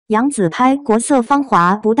杨紫拍国色芳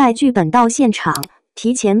华不带剧本到现场，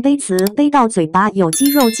提前背词背到嘴巴有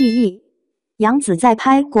肌肉记忆。杨紫在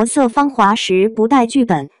拍国色芳华时不带剧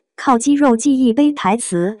本，靠肌肉记忆背台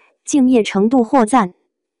词，敬业程度获赞。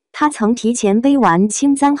她曾提前背完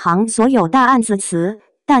清簪行所有大案子词，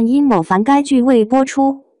但因某凡该剧未播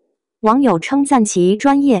出，网友称赞其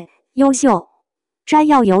专业优秀。摘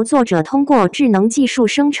要由作者通过智能技术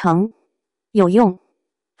生成，有用。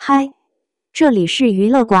嗨，这里是娱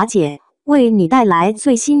乐寡姐，为你带来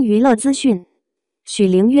最新娱乐资讯。许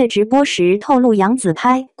灵月直播时透露，杨紫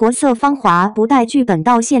拍国色芳华不带剧本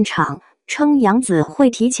到现场，称杨紫会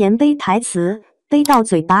提前背台词，背到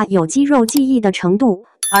嘴巴有肌肉记忆的程度，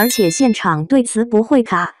而且现场对词不会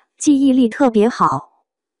卡，记忆力特别好。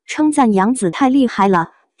称赞杨紫太厉害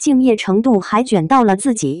了，敬业程度还卷到了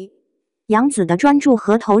自己。杨紫的专注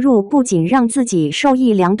和投入不仅让自己受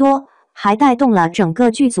益良多，还带动了整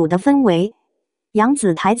个剧组的氛围。杨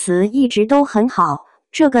紫台词一直都很好，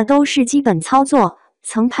这个都是基本操作。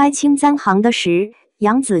曾拍清簪行的时，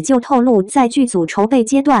杨紫就透露，在剧组筹备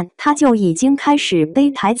阶段，她就已经开始背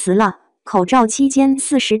台词了。口罩期间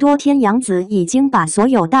40多天，杨紫已经把所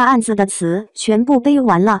有大案子的词全部背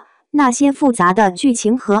完了。那些复杂的剧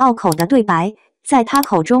情和拗口的对白，在她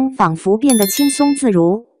口中仿佛变得轻松自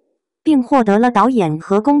如，并获得了导演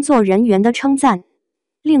和工作人员的称赞。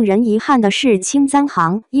令人遗憾的是，清簪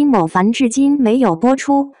行因某凡至今没有播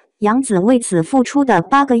出，杨紫为此付出的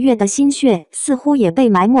8个月的心血，似乎也被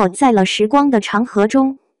埋没在了时光的长河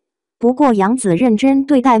中。不过，杨紫认真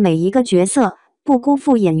对待每一个角色，不辜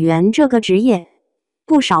负演员这个职业。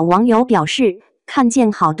不少网友表示，看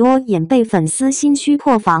见好多演被粉丝心虚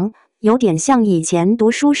破防，有点像以前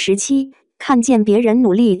读书时期，看见别人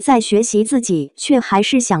努力在学习，自己却还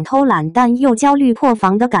是想偷懒但又焦虑破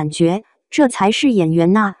防的感觉。这才是演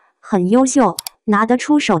员呐，很优秀，拿得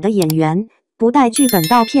出手的演员，不带剧本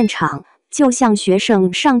到片场，就像学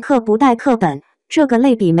生上课不带课本，这个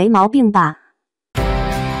类比没毛病吧？